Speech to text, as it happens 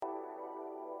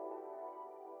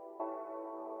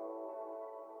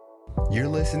You're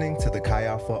listening to the Chi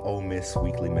Alpha Ole Miss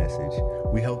Weekly Message.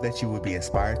 We hope that you will be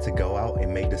inspired to go out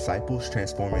and make disciples,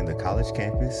 transforming the college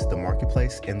campus, the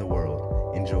marketplace, and the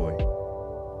world. Enjoy.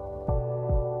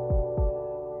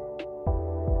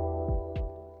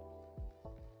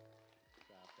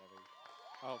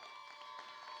 Oh.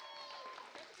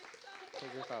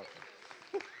 Take your phone.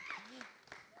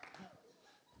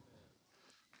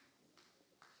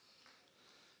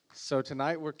 So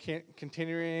tonight we're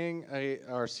continuing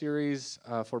our series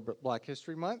for Black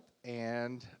History Month,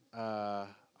 and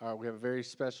we have a very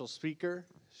special speaker.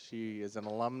 She is an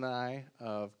alumni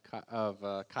of Chi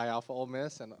Alpha Ole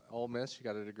Miss, and Ole Miss. She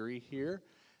got a degree here,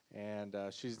 and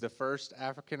she's the first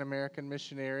African American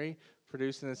missionary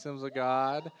produced in the Assemblies of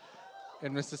God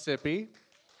in Mississippi.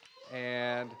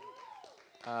 And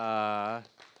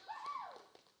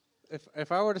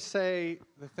if I were to say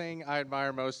the thing I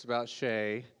admire most about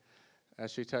Shay, as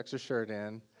she tucks her shirt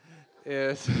in,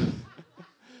 is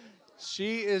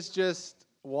she is just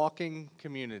walking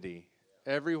community.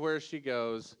 Everywhere she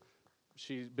goes,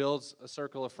 she builds a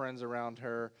circle of friends around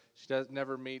her. She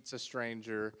never meets a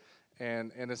stranger.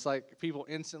 And it's like people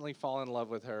instantly fall in love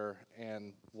with her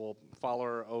and will follow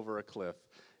her over a cliff.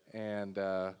 And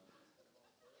all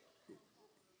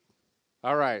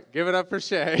right, give it up for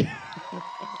Shay.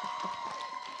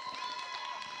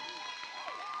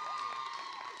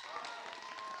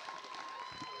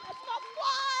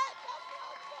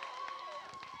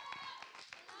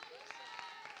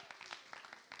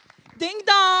 Ding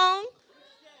dong.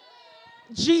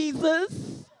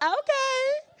 Jesus.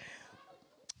 Okay.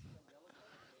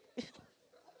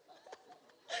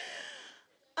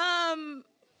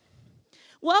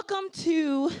 Welcome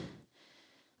to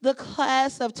the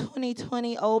class of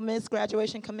 2020 Ole Miss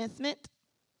graduation commencement.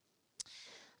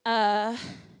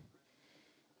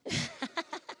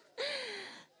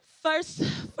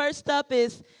 First up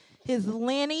is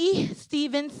Lenny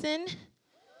Stevenson.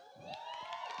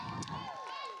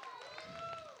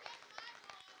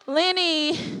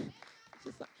 Lenny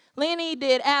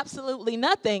did absolutely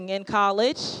nothing in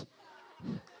college.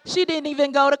 She didn't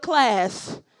even go to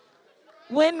class.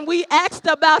 When we asked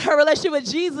about her relationship with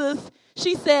Jesus,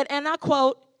 she said, and I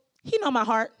quote, "He know my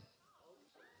heart."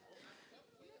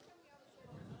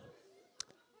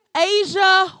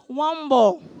 Asia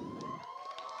Womble.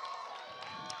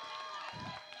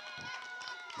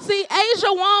 See, Asia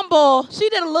Womble, she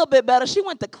did a little bit better. She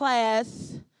went to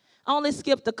class, only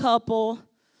skipped a couple.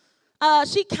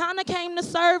 She kind of came to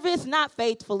service, not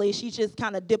faithfully. She just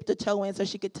kind of dipped her toe in so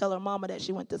she could tell her mama that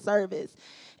she went to service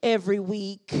every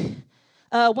week.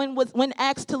 When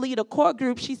asked to lead a core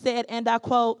group, she said, and I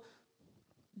quote,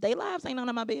 "They lives ain't none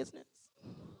of my business."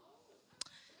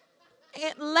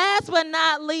 And last but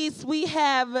not least, we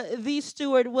have the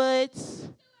Stuart Woods.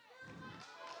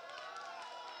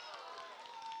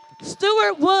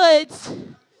 Stuart Woods,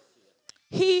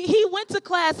 he went to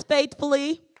class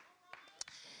faithfully.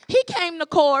 He came to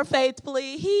core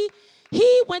faithfully. He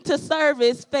went to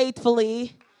service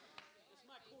faithfully.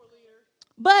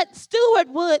 But Stuart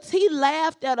Woods, he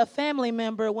laughed at a family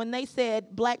member when they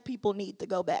said black people need to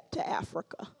go back to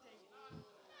Africa.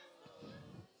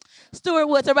 Stuart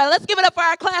Woods, everybody, let's give it up for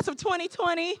our class of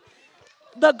 2020,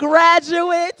 the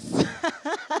graduates.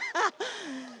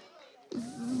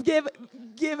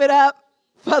 Give it up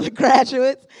for the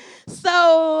graduates.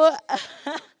 So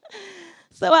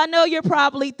I know you're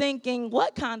probably thinking,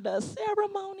 what kind of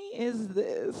ceremony is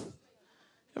this?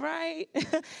 Right?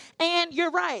 And you're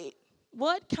right.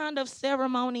 What kind of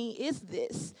ceremony is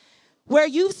this? Where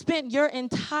you've spent your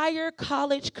entire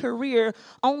college career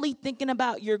only thinking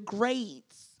about your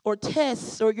grades or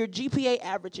tests or your GPA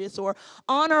averages or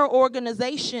honor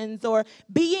organizations or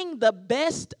being the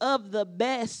best of the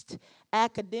best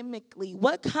academically.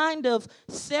 What kind of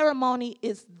ceremony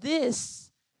is this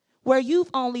where you've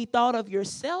only thought of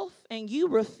yourself and you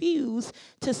refuse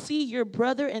to see your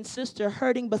brother and sister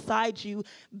hurting beside you,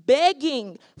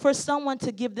 begging for someone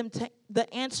to give them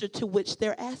the answer to which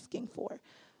they're asking for?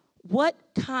 What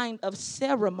kind of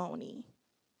ceremony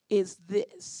is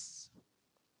this?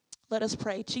 Let us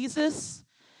pray. Jesus,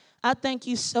 I thank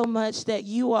you so much that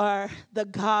you are the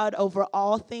God over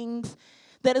all things,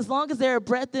 that as long as there are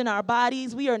breath in our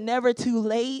bodies, we are never too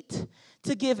late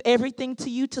to give everything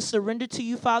to you, to surrender to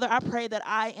you, Father. I pray that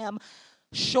I am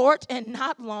short and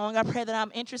not long. I pray that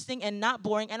I'm interesting and not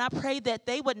boring. And I pray that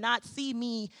they would not see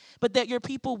me, but that your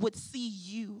people would see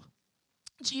you.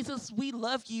 Jesus, we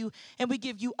love you, and we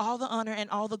give you all the honor and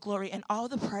all the glory and all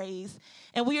the praise.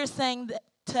 And we are saying that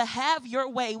to have your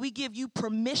way, we give you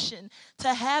permission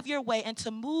to have your way and to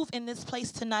move in this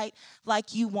place tonight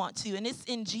like you want to. And it's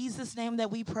in Jesus' name that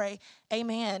we pray.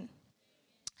 Amen.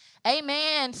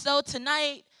 Amen. So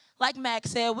tonight, like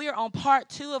Max said, we are on part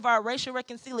 2 of our racial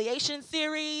reconciliation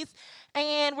series,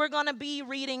 and we're going to be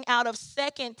reading out of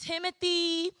Second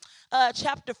Timothy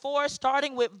chapter 4,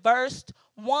 starting with verse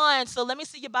 1. So let me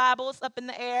see your Bibles up in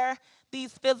the air,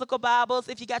 these physical Bibles.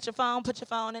 If you got your phone, put your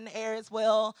phone in the air as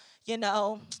well. You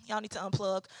know, y'all need to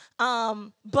unplug.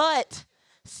 But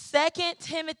Second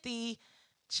Timothy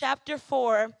chapter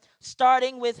 4,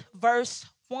 starting with verse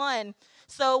 1.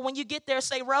 So when you get there,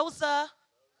 say Rosa.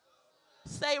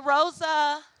 Say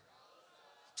Rosa.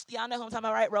 Y'all know who I'm talking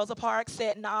about, right? Rosa Parks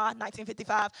said, nah,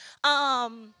 1955.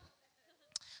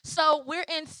 So we're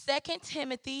in Second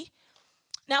Timothy.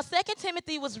 Now, Second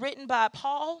Timothy was written by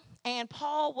Paul, and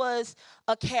Paul was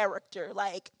a character.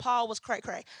 Like, Paul was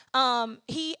cray-cray.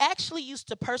 He actually used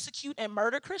to persecute and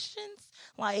murder Christians.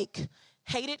 Like,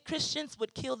 hated Christians,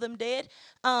 would kill them dead.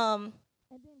 And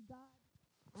then God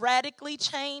radically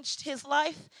changed his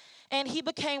life, and he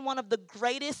became one of the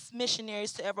greatest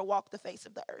missionaries to ever walk the face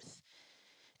of the earth.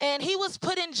 And he was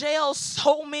put in jail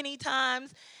so many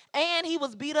times, and he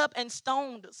was beat up and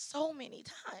stoned so many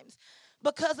times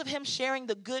because of him sharing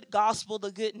the good gospel,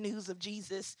 the good news of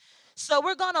Jesus. So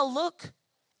we're going to look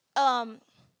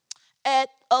at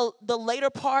the later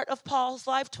part of Paul's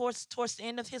life, towards the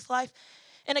end of his life.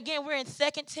 And again, we're in 2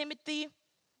 Timothy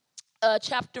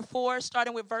chapter 4,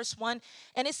 starting with verse 1.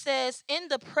 And it says, "In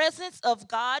the presence of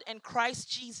God and Christ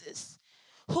Jesus,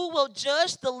 who will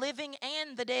judge the living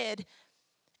and the dead,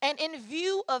 and in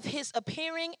view of his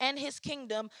appearing and his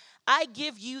kingdom, I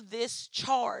give you this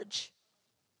charge.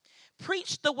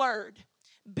 Preach the word.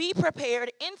 Be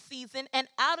prepared in season and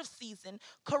out of season.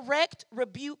 Correct,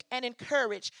 rebuke, and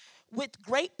encourage with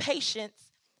great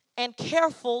patience and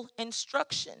careful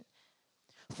instruction.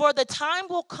 For the time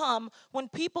will come when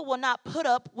people will not put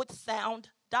up with sound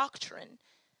doctrine.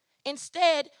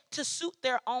 Instead, to suit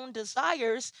their own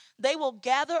desires, they will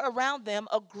gather around them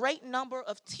a great number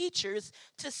of teachers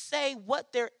to say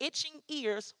what their itching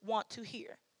ears want to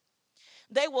hear.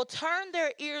 They will turn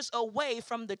their ears away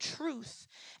from the truth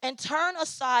and turn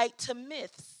aside to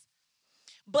myths.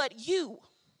 But you,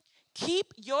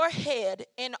 keep your head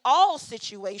in all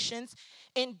situations,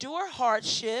 endure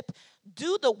hardship,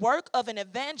 do the work of an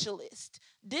evangelist,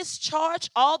 discharge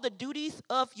all the duties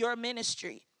of your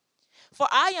ministry. For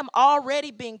I am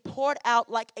already being poured out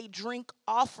like a drink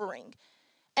offering,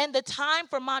 and the time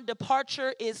for my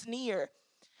departure is near.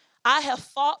 I have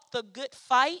fought the good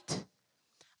fight.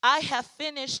 I have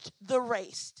finished the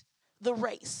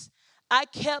race. I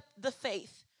kept the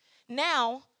faith.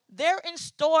 Now they're in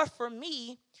store for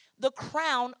me the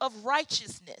crown of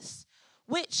righteousness,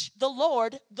 which the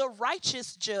Lord, the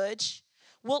righteous judge,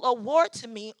 will award to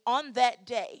me on that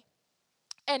day.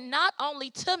 And not only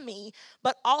to me,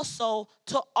 but also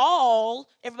to all,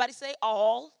 everybody say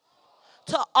all,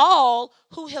 to all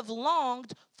who have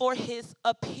longed for his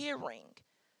appearing."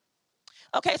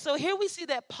 Okay, so here we see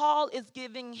that Paul is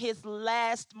giving his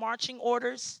last marching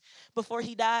orders before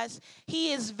he dies.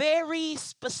 He is very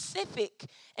specific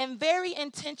and very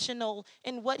intentional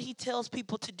in what he tells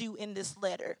people to do in this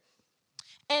letter.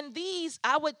 And these,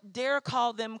 I would dare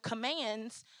call them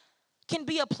commands, can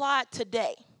be applied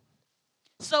today.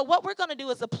 So what we're going to do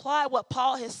is apply what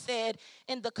Paul has said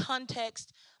in the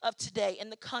context of today, in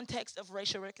the context of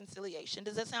racial reconciliation.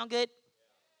 Does that sound good?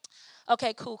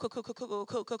 Okay, cool.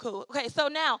 Okay, so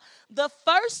now the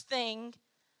first thing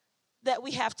that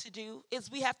we have to do is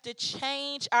we have to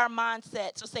change our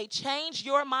mindset. So say, change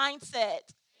your mindset.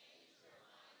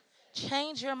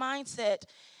 Change your mindset.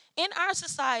 In our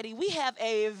society, we have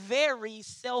a very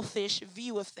selfish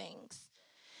view of things.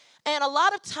 And a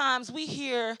lot of times we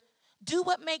hear, do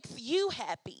what makes you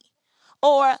happy,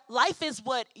 or life is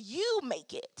what you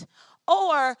make it,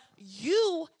 or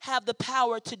you have the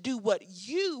power to do what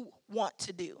you want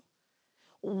to do.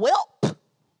 Welp,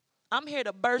 I'm here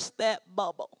to burst that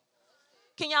bubble.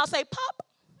 Can y'all say pop?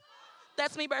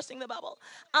 That's me bursting the bubble.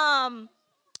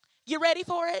 You ready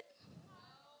for it?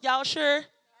 Y'all sure?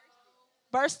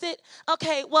 Burst it?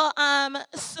 Okay, well,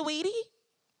 sweetie,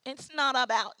 it's not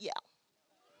about you.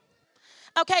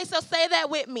 Okay, so say that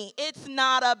with me. It's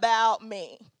not about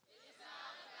me.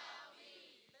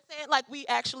 Say it like we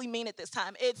actually mean it this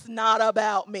time. It's not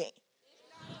about me.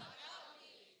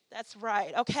 That's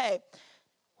right. Okay.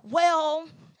 Well,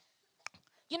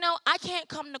 I can't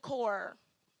come to core.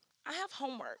 I have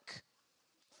homework.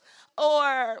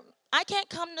 Or I can't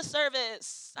come to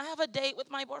service. I have a date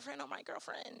with my boyfriend or my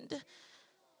girlfriend.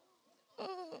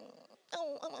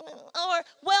 Or,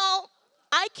 well,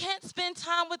 I can't spend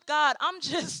time with God. I'm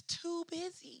just too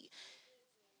busy.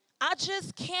 I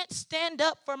just can't stand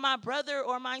up for my brother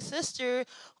or my sister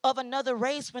of another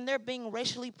race when they're being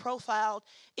racially profiled.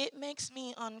 It makes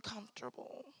me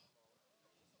uncomfortable.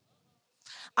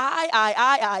 I.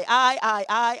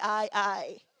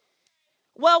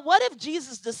 Well, what if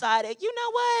Jesus decided, you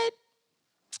know what?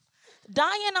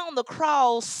 Dying on the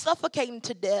cross, suffocating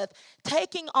to death,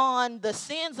 taking on the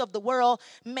sins of the world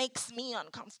makes me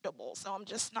uncomfortable. So I'm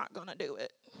just not going to do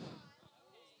it.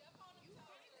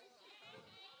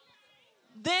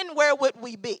 Then where would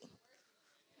we be?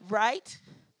 Right?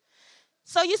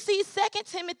 So you see, 2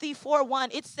 Timothy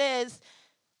 4:1, it says,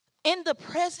 in the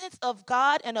presence of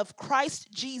God and of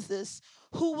Christ Jesus,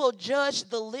 who will judge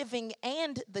the living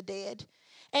and the dead,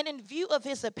 and in view of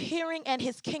his appearing and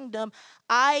his kingdom,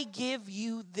 I give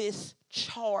you this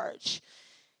charge,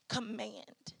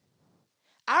 command.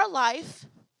 Our life,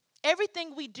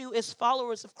 everything we do as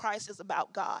followers of Christ is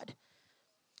about God,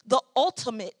 the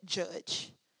ultimate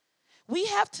judge. We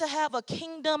have to have a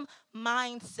kingdom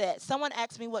mindset. Someone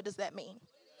asked me, what does that mean?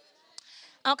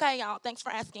 Okay, y'all, thanks for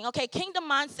asking. Okay, kingdom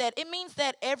mindset, it means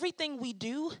that everything we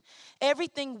do,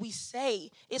 everything we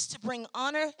say is to bring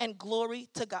honor and glory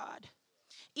to God.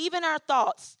 Even our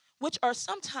thoughts, which are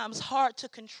sometimes hard to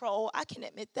control, I can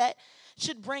admit that,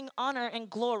 should bring honor and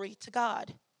glory to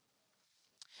God.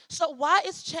 So why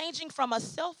is changing from a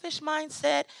selfish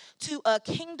mindset to a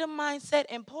kingdom mindset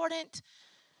important?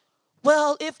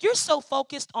 Well, if you're so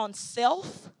focused on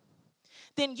self,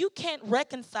 then you can't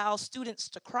reconcile students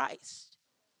to Christ.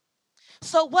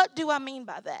 So what do I mean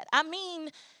by that? I mean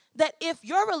that if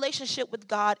your relationship with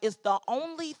God is the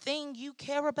only thing you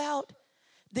care about,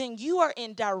 then you are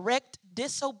in direct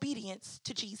disobedience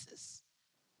to Jesus.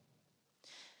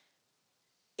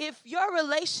 If your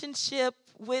relationship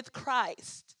with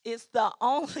Christ is the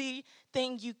only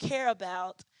thing you care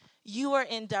about, you are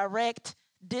in direct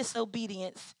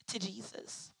disobedience to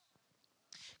Jesus.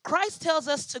 Christ tells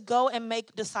us to go and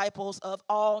make disciples of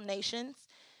all nations.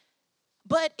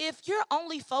 But if you're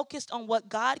only focused on what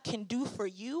God can do for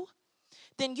you,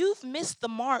 then you've missed the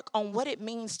mark on what it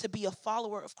means to be a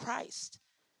follower of Christ.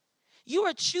 You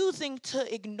are choosing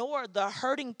to ignore the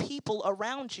hurting people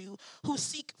around you who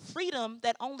seek freedom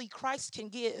that only Christ can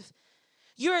give.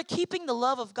 You are keeping the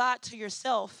love of God to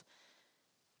yourself.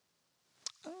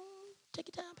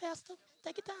 Take your time, Pastor.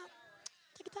 Take your time.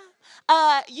 Take your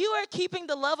time. You are keeping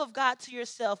the love of God to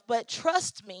yourself, but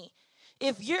trust me,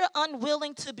 if you're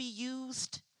unwilling to be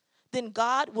used, then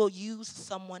God will use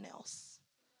someone else.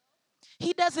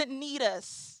 He doesn't need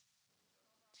us.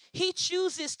 He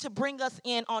chooses to bring us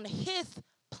in on his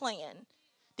plan.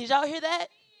 Did y'all hear that?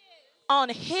 On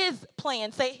his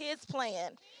plan. Say his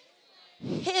plan.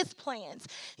 His plans.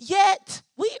 Yet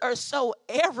we are so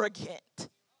arrogant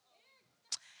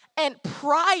and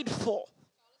prideful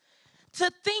to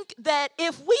think that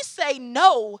if we say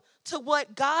no to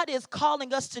what God is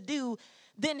calling us to do,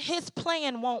 then his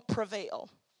plan won't prevail.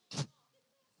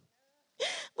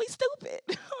 We stupid.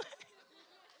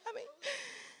 I mean,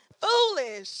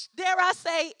 foolish. Dare I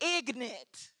say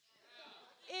ignorant.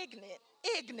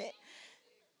 Ignorant.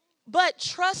 But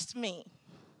trust me,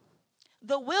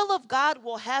 the will of God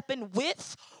will happen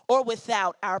with or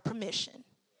without our permission.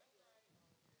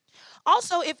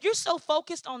 Also, if you're so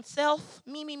focused on self,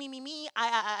 me,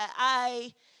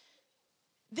 I,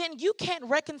 then you can't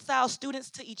reconcile students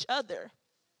to each other.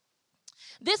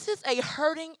 This is a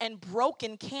hurting and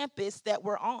broken campus that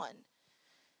we're on.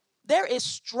 There is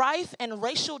strife and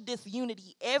racial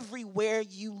disunity everywhere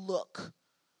you look.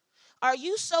 Are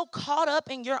you so caught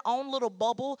up in your own little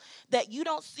bubble that you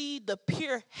don't see the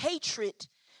pure hatred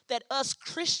that us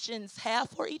Christians have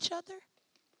for each other?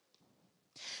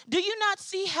 Do you not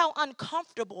see how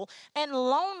uncomfortable and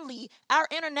lonely our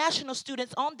international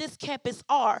students on this campus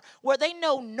are, where they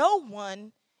know no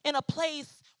one in a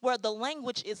place where the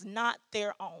language is not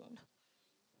their own?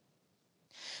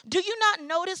 Do you not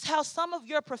notice how some of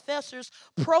your professors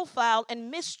profile and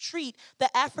mistreat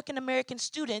the African American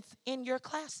students in your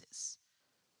classes?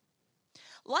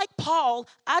 Like Paul,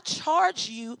 I charge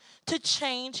you to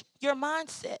change your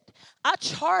mindset. I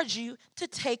charge you to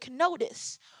take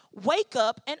notice. Wake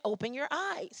up and open your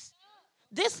eyes.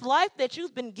 This life that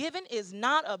you've been given is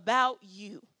not about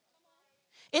you.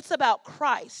 It's about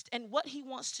Christ and what he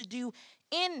wants to do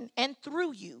in and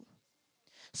through you.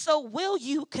 So will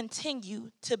you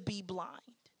continue to be blind?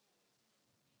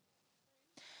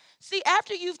 See,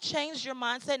 after you've changed your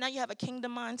mindset, now you have a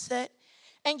kingdom mindset,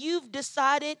 and you've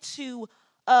decided to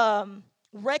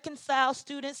reconcile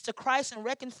students to Christ and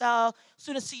reconcile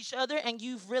students to each other, and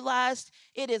you've realized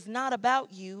it is not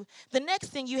about you, the next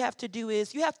thing you have to do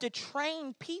is you have to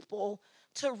train people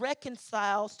to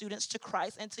reconcile students to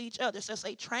Christ and to each other. So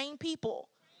say, train people.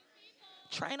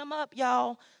 Train them up,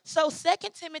 y'all. So 2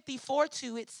 Timothy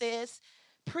 4:2, it says,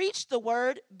 preach the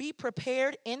word, be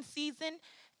prepared in season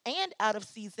and out of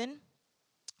season,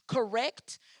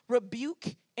 correct,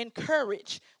 rebuke,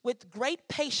 encourage with great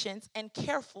patience and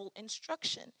careful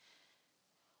instruction.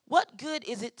 What good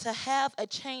is it to have a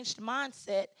changed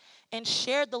mindset and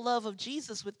share the love of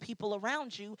Jesus with people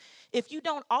around you if you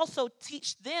don't also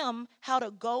teach them how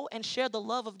to go and share the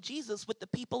love of Jesus with the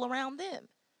people around them?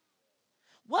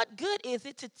 What good is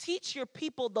it to teach your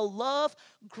people the love,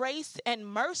 grace, and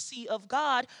mercy of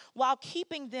God while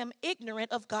keeping them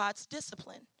ignorant of God's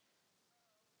discipline?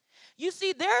 You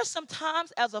see, there are some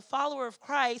times as a follower of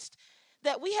Christ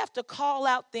that we have to call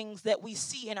out things that we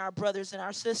see in our brothers and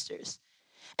our sisters.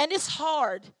 And it's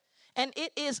hard and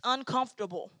it is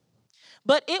uncomfortable.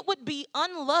 But it would be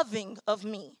unloving of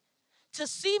me to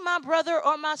see my brother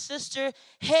or my sister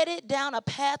headed down a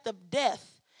path of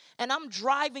death, and I'm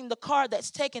driving the car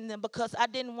that's taking them because I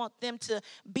didn't want them to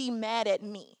be mad at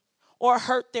me or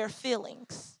hurt their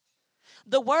feelings.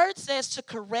 The word says to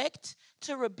correct,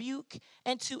 to rebuke,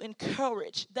 and to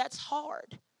encourage. That's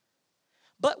hard.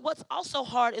 But what's also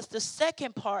hard is the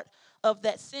second part of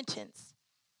that sentence.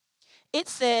 It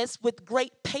says, with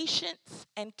great patience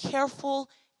and careful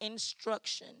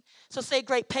instruction. So say,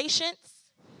 great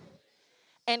patience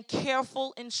and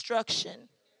careful instruction.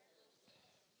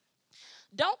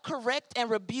 Don't correct and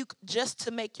rebuke just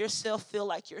to make yourself feel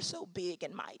like you're so big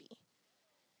and mighty,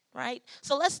 right?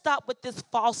 So let's stop with this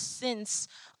false sense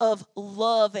of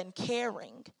love and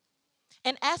caring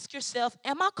and ask yourself,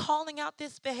 am I calling out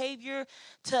this behavior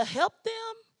to help them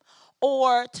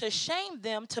or to shame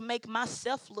them to make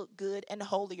myself look good and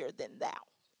holier than thou?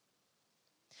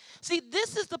 See,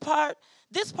 this part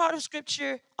of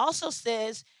scripture also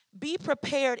says, be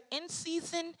prepared in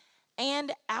season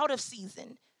and out of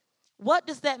season. What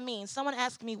does that mean? Someone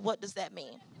asked me, what does that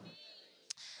mean?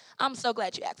 I'm so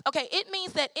glad you asked. Okay, it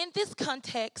means that in this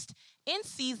context, in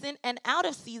season and out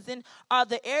of season are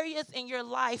the areas in your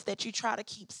life that you try to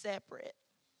keep separate,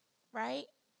 right?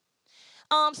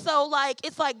 So like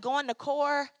it's like going to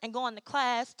core and going to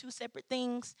class, two separate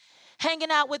things. Hanging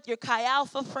out with your Chi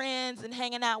Alpha friends and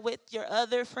hanging out with your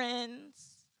other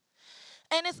friends.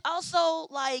 And it's also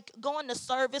like going to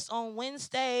service on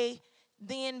Wednesday,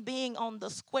 then being on the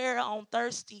square on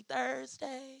Thirsty Thursdays.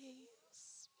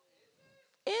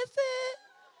 Is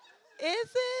it? Is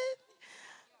it?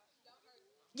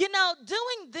 You know,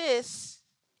 doing this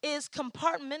is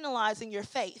compartmentalizing your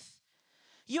faith.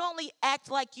 You only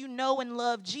act like you know and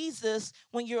love Jesus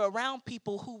when you're around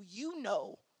people who you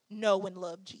know and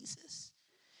love Jesus.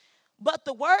 But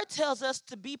the word tells us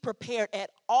to be prepared at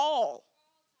all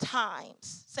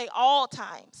times. Say all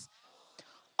times.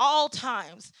 All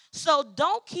times. So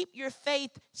don't keep your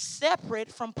faith separate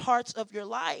from parts of your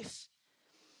life.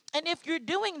 And if you're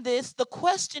doing this, the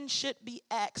question should be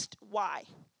asked, why?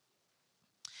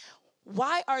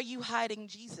 Why are you hiding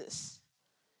Jesus?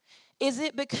 Is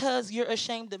it because you're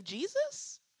ashamed of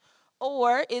Jesus?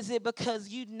 Or is it because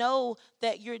you know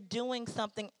that you're doing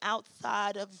something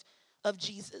outside of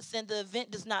Jesus and the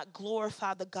event does not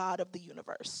glorify the God of the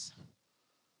universe?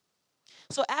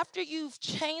 So after you've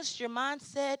changed your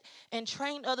mindset and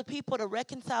trained other people to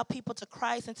reconcile people to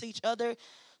Christ and to each other,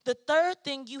 the third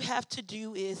thing you have to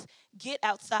do is get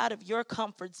outside of your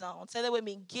comfort zone. Say that with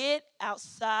me. Get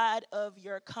outside of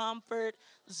your comfort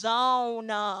zone.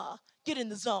 Get in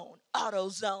the zone. Auto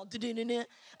zone.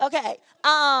 Okay.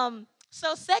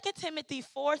 So 2 Timothy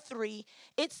 4:3,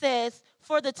 it says,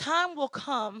 for the time will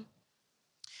come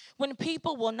when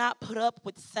people will not put up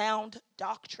with sound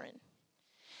doctrine.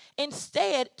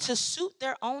 Instead, to suit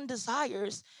their own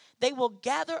desires, they will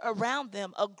gather around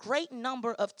them a great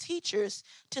number of teachers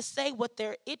to say what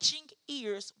their itching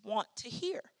ears want to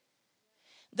hear.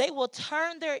 They will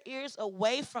turn their ears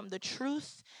away from the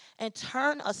truth and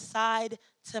turn aside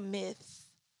to myths.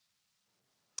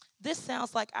 This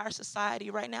sounds like our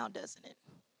society right now, doesn't it?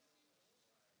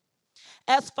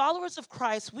 As followers of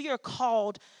Christ, we are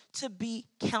called to be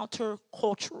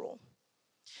countercultural.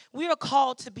 We are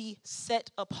called to be set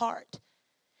apart.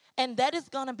 And that is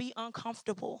going to be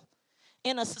uncomfortable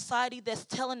in a society that's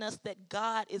telling us that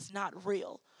God is not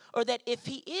real, or that if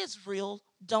he is real,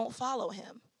 don't follow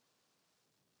him.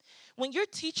 When your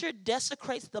teacher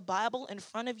desecrates the Bible in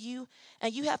front of you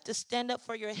and you have to stand up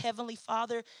for your heavenly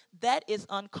Father, that is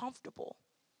uncomfortable.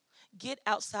 Get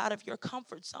outside of your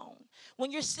comfort zone.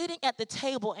 When you're sitting at the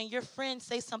table and your friends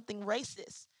say something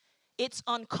racist, it's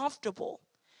uncomfortable.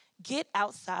 Get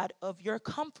outside of your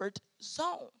comfort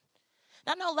zone.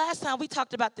 I know last time we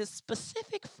talked about this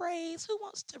specific phrase. Who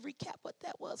wants to recap what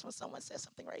that was when someone says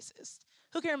something racist?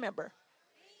 Who can remember?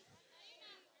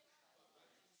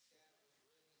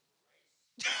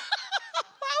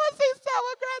 Why was he so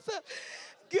aggressive?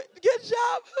 Good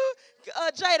job.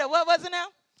 Jada, what was it now?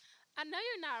 I know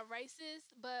you're not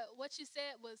racist, but what you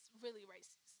said was really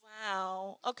racist.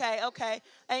 Wow. Okay, okay.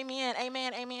 Amen,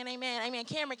 amen, amen, amen, amen.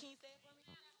 Cameron, can you say it for me?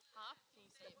 Huh? Can you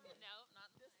say it? No, not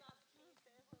this time.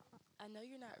 I know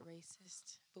you're not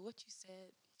racist, but what you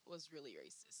said was really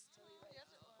racist.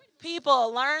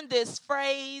 People, learn this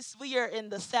phrase. We are in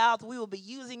the South. We will be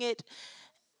using it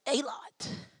a lot.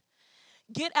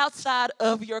 Get outside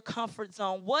of your comfort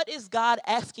zone. What is God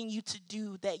asking you to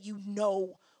do that you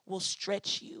know will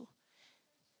stretch you?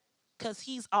 Because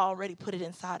He's already put it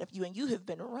inside of you, and you have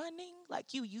been running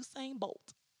like you Usain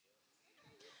Bolt.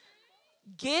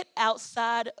 Get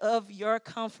outside of your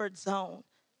comfort zone.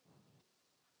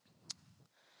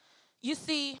 You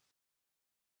see,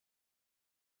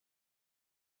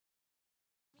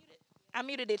 I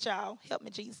muted it, y'all. Help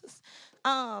me, Jesus.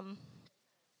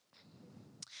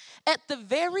 At the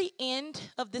very end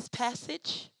of this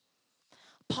passage,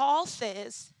 Paul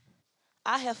says,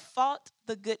 I have fought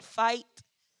the good fight.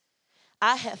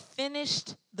 I have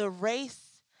finished the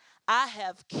race. I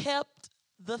have kept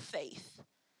the faith.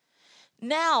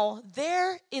 Now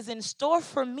there is in store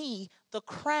for me the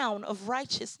crown of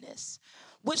righteousness,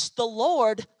 which the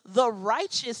Lord, the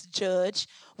righteous judge,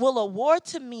 will award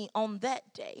to me on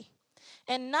that day.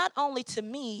 And not only to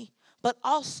me, but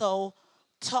also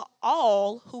to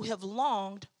all who have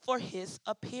longed for his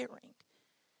appearing.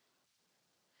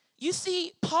 You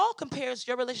see, Paul compares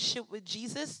your relationship with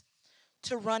Jesus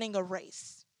to running a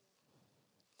race.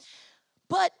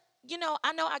 But,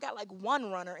 I know I got like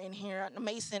one runner in here,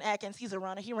 Mason Atkins. He's a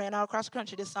runner. He ran all across the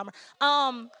country this summer.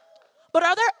 But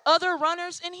are there other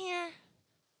runners in here?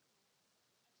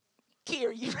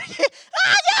 Kier, you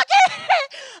yeah,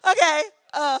 okay.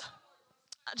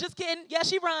 Just kidding. Yeah,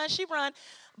 she run.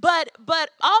 But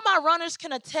all my runners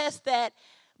can attest that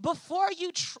before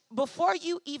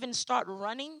you even start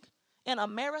running in a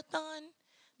marathon,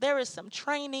 there is some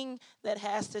training that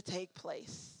has to take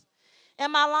place.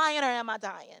 Am I lying or am I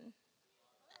dying?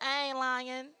 I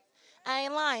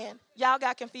ain't lying. Y'all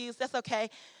got confused. That's okay.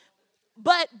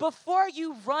 But before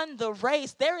you run the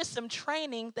race, there is some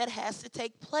training that has to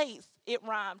take place. It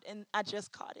rhymed, and I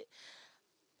just caught it.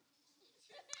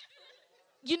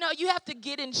 You have to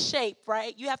get in shape,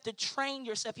 right? You have to train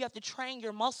yourself. You have to train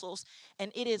your muscles,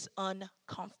 and it is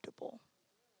uncomfortable.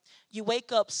 You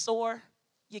wake up sore,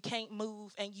 you can't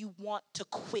move, and you want to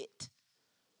quit.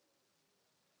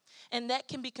 And that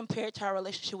can be compared to our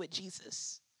relationship with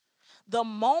Jesus. The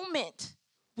moment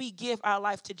we give our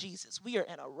life to Jesus, we are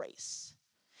in a race.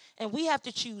 And we have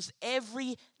to choose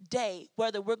every day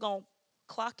whether we're going to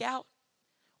clock out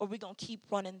or we're going to keep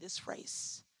running this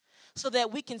race, so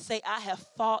that we can say, I have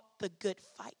fought the good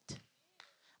fight.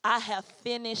 I have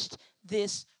finished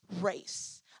this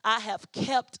race. I have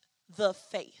kept the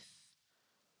faith.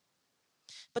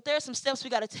 But there are some steps we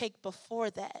got to take before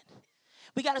that.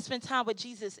 We got to spend time with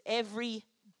Jesus every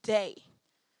day.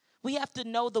 We have to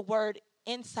know the word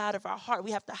inside of our heart.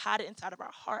 We have to hide it inside of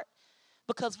our heart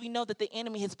because we know that the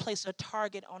enemy has placed a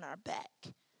target on our back.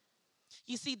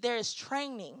 You see, there is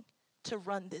training to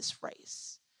run this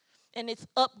race. And it's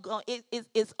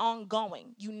it's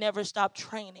ongoing. You never stop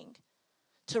training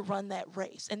to run that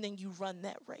race. And then you run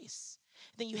that race.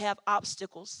 Then you have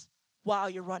obstacles while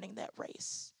you're running that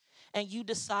race. And you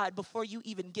decide before you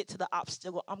even get to the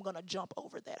obstacle, I'm going to jump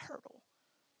over that hurdle.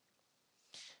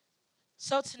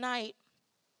 So tonight,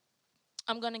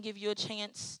 I'm going to give you a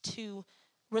chance to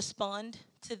respond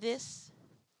to this.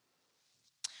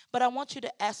 But I want you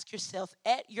to ask yourself,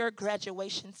 at your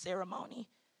graduation ceremony,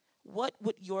 what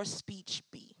would your speech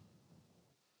be?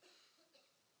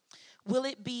 Will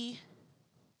it be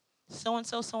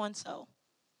so-and-so, so-and-so?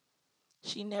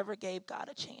 She never gave God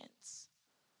a chance.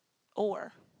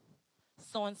 Or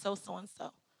so-and-so,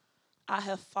 so-and-so. I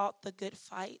have fought the good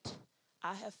fight.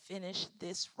 I have finished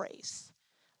this race.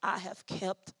 I have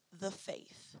kept the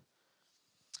faith.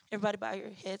 Everybody bow your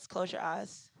heads, close your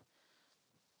eyes.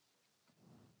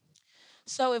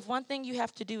 So if one thing you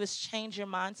have to do is change your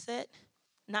mindset,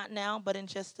 not now, but in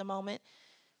just a moment,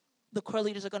 the core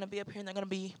leaders are going to be up here and they're going to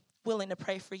be willing to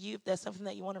pray for you if that's something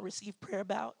that you want to receive prayer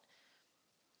about.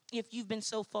 If you've been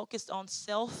so focused on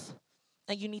self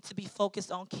and you need to be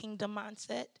focused on kingdom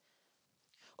mindset,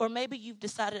 or maybe you've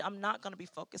decided I'm not going to be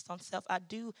focused on self, I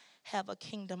do have a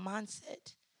kingdom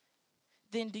mindset,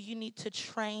 then do you need to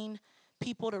train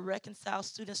people to reconcile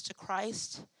students to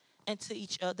Christ and to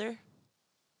each other?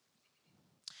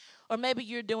 Or maybe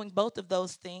you're doing both of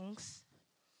those things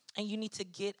and you need to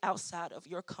get outside of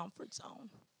your comfort zone.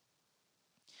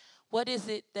 What is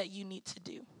it that you need to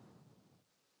do?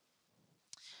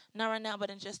 Not right now, but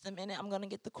in just a minute, I'm going to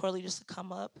get the core leaders to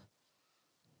come up.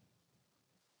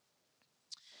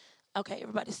 Okay,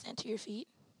 everybody stand to your feet.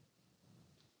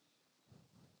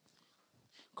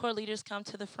 Core leaders, come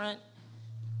to the front.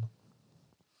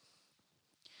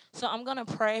 So I'm going to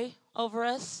pray over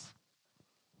us.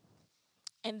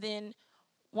 And then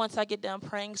once I get done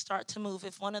praying, start to move.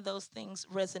 If one of those things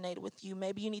resonated with you,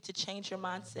 maybe you need to change your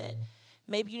mindset.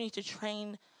 Maybe you need to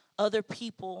train other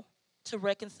people to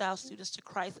reconcile students to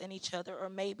Christ and each other. Or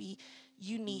maybe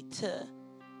you need to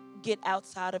get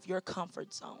outside of your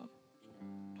comfort zone.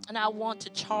 And I want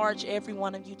to charge every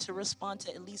one of you to respond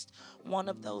to at least one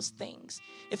of those things.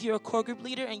 If you're a core group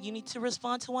leader and you need to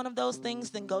respond to one of those things,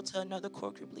 then go to another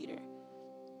core group leader.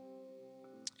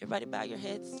 Everybody bow your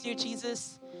heads. Dear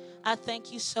Jesus, I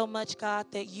thank you so much,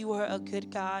 God, that you are a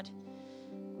good God,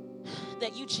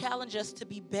 that you challenge us to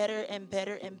be better and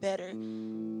better and better.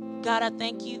 God, I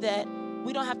thank you that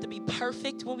we don't have to be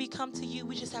perfect when we come to you.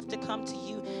 We just have to come to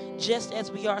you just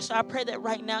as we are. So I pray that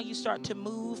right now you start to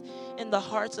move in the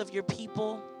hearts of your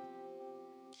people.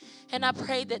 And I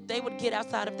pray that they would get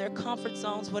outside of their comfort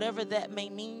zones, whatever that may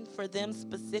mean for them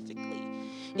specifically.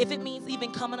 If it means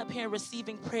even coming up here and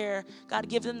receiving prayer, God,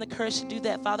 give them the courage to do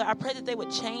that, Father. I pray that they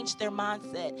would change their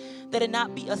mindset, that it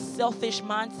not be a selfish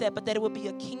mindset, but that it would be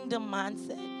a kingdom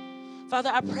mindset. Father,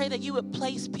 I pray that you would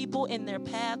place people in their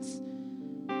paths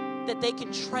that they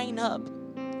can train up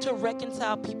to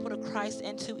reconcile people to Christ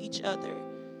and to each other.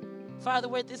 Father,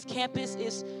 where this campus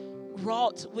is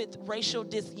wrought with racial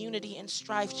disunity and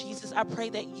strife, Jesus, I pray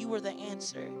that you are the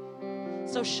answer.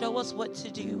 So show us what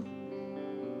to do.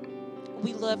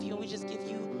 We love you and we just give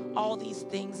you all these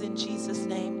things in Jesus'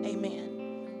 name.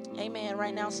 Amen. Amen.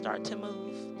 Right now, start to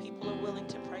move. People are willing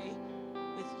to pray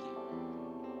with you.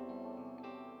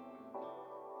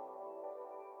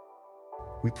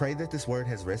 We pray that this word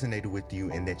has resonated with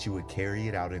you and that you would carry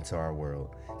it out into our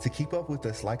world. To keep up with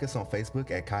us, like us on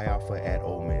Facebook at Chi Alpha at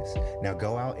Ole Miss. Now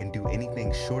go out and do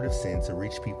anything short of sin to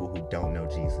reach people who don't know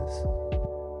Jesus.